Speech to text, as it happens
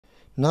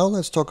Now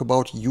let's talk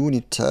about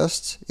unit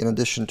tests in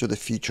addition to the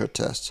feature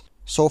tests.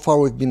 So far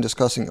we've been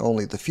discussing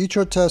only the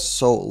feature tests,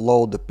 so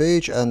load the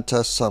page and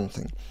test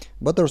something.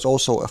 But there's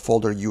also a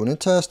folder unit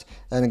test.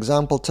 An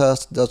example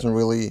test doesn't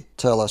really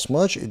tell us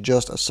much, it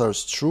just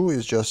asserts true,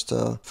 it's just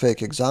a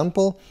fake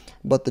example.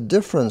 But the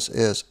difference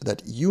is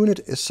that unit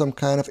is some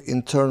kind of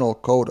internal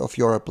code of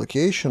your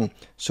application,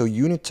 so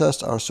unit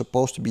tests are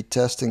supposed to be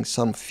testing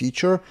some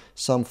feature,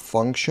 some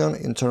function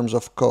in terms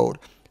of code.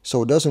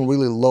 So it doesn't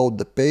really load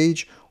the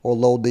page or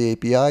load the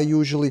API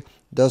usually,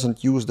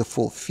 doesn't use the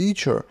full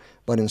feature,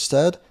 but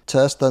instead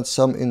tests that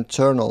some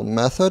internal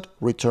method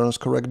returns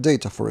correct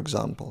data, for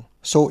example.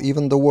 So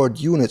even the word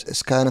unit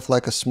is kind of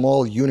like a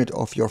small unit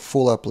of your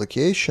full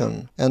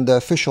application, and the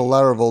official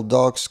Laravel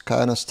docs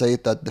kind of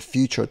state that the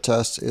feature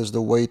test is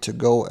the way to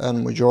go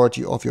and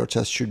majority of your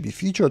tests should be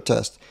feature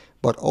tests.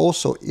 But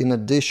also in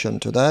addition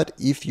to that,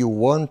 if you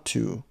want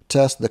to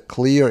test the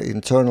clear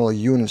internal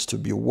units to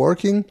be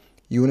working,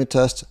 unit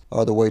tests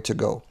are the way to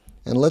go.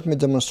 And let me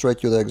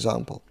demonstrate you the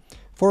example.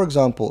 For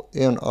example,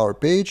 in our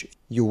page,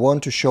 you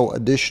want to show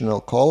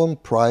additional column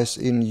price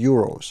in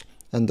euros,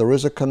 and there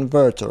is a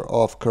converter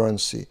of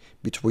currency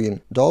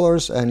between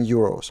dollars and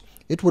euros.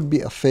 It would be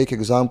a fake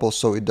example,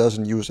 so it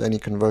doesn't use any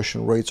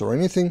conversion rates or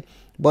anything,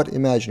 but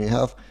imagine you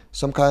have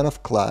some kind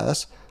of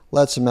class.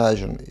 Let's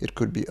imagine it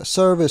could be a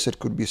service, it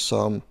could be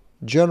some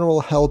general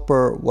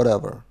helper,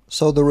 whatever.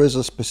 So there is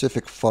a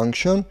specific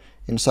function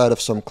inside of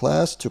some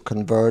class to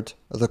convert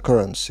the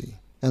currency.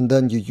 And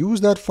then you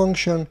use that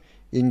function.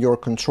 In your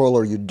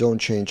controller you don't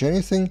change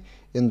anything.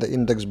 In the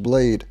index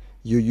blade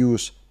you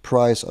use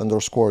price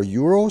underscore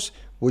euros,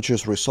 which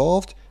is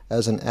resolved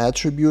as an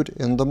attribute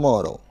in the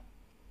model.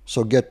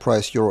 So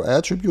getPriceEuro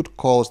attribute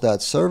calls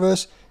that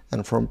service,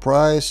 and from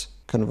price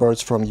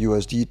converts from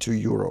USD to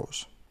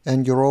euros.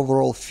 And your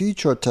overall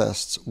feature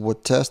tests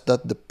would test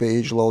that the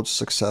page loads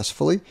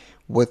successfully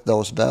with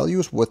those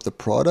values, with the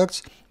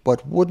products,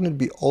 but wouldn't it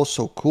be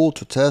also cool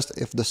to test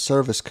if the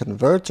service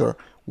converter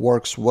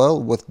works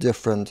well with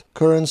different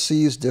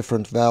currencies,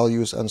 different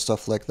values and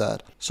stuff like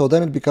that. So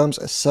then it becomes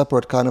a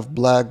separate kind of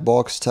black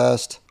box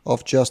test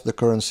of just the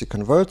currency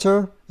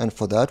converter, and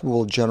for that we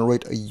will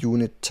generate a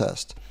unit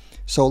test.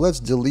 So let's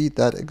delete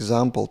that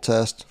example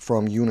test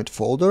from unit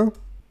folder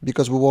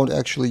because we won't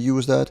actually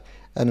use that,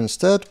 and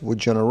instead we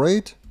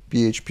generate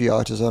PHP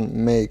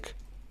artisan make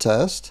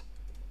test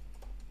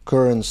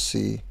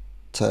currency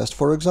test,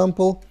 for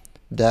example,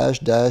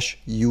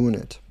 --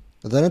 unit.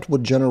 Then it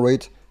would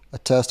generate a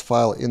test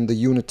file in the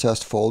unit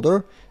test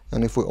folder,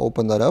 and if we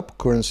open that up,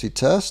 currency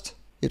test,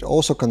 it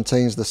also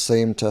contains the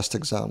same test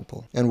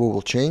example, and we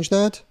will change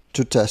that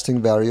to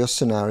testing various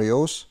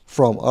scenarios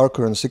from our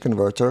currency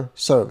converter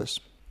service.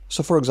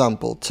 So for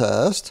example,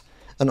 test,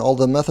 and all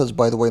the methods,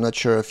 by the way, not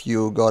sure if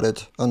you got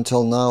it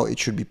until now, it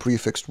should be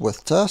prefixed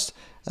with test,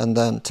 and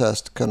then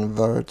test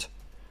convert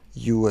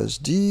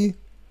USD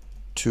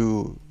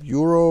to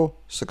euro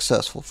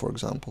successful, for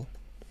example.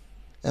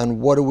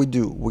 And what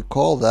do? We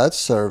call that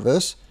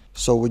service,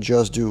 so we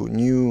just do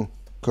new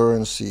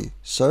currency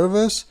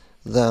service,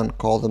 then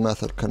call the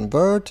method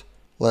convert.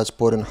 Let's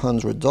put in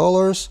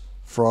 $100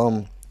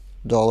 from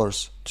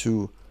dollars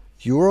to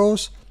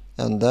euros,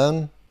 and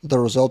then the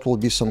result will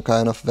be some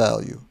kind of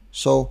value.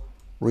 So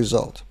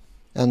result.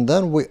 And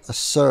then we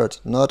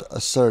assert, not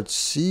assert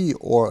C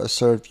or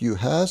assert view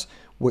has,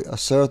 we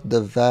assert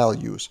the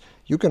values.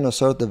 You can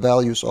assert the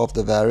values of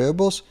the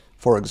variables.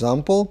 For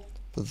example,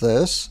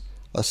 this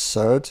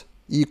assert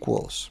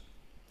equals.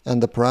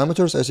 And the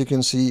parameters, as you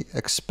can see,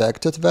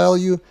 expected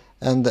value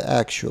and the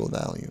actual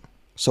value.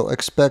 So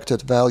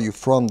expected value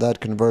from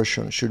that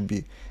conversion should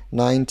be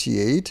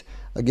 98.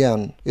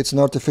 Again, it's an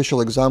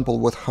artificial example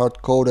with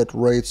hard-coded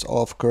rates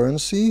of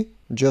currency,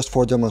 just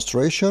for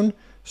demonstration.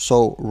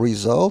 So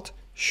result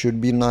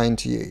should be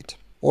 98.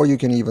 Or you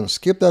can even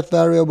skip that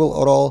variable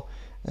at all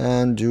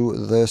and do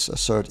this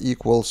assert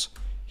equals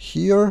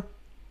here,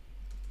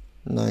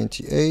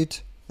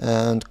 98,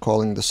 and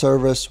calling the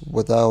service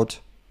without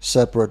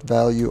separate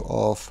value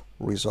of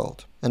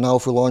result. And now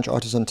if we launch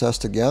Artisan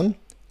Test again,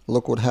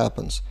 look what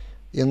happens.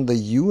 In the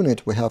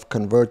unit we have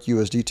convert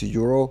USD to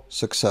euro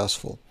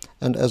successful.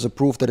 And as a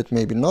proof that it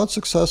may be not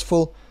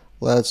successful,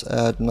 let's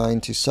add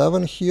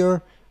 97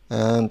 here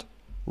and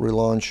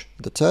relaunch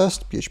the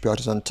test. PHP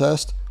Artisan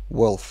Test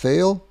will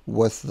fail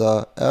with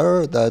the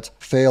error that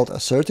failed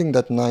asserting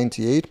that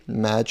 98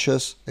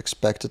 matches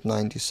expected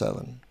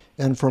 97.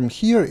 And from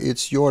here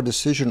it's your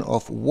decision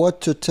of what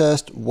to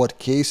test, what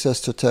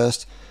cases to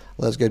test.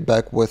 Let's get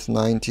back with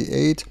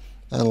 98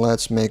 and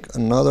let's make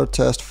another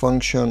test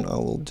function. I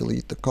will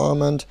delete the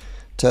comment.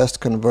 Test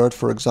convert,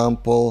 for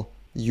example,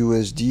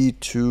 USD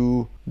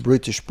to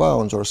British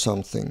pounds or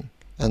something.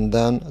 And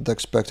then the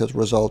expected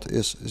result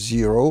is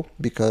 0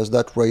 because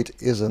that rate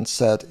isn't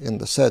set in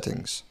the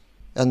settings.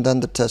 And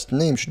then the test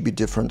name should be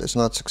different. It's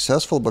not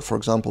successful, but for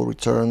example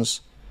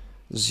returns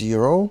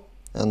 0.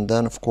 And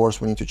then of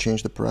course we need to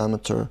change the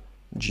parameter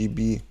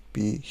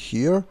GBP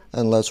here.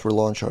 And let's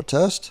relaunch our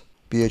test.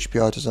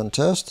 PHP Artisan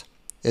Test.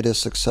 It is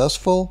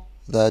successful.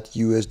 that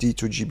USD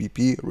to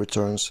GBP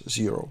returns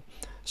 0.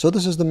 So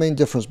this is the main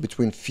difference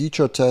between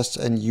feature tests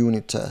and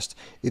unit tests.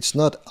 It's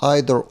not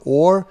either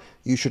or,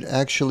 you should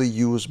actually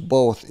use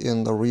both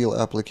in the real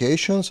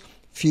applications.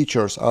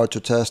 Features are to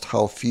test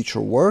how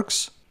feature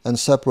works, and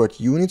separate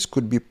units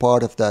could be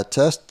part of that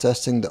test,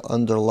 testing the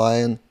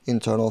underlying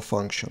internal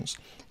functions.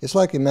 It's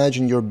like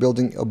imagine you're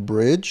building a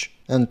bridge,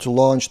 and to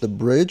launch the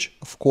bridge,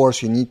 of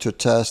course, you need to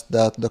test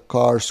that the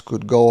cars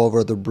could go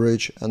over the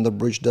bridge and the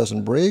bridge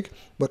doesn't break,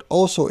 but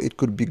also it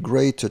could be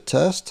great to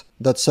test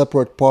that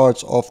separate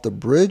parts of the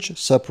bridge,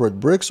 separate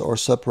bricks or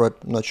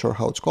separate, not sure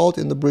how it's called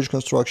in the bridge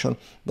construction,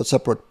 but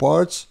separate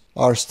parts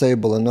are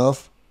stable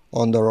enough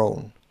on their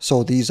own.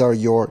 So these are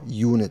your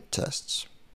unit tests.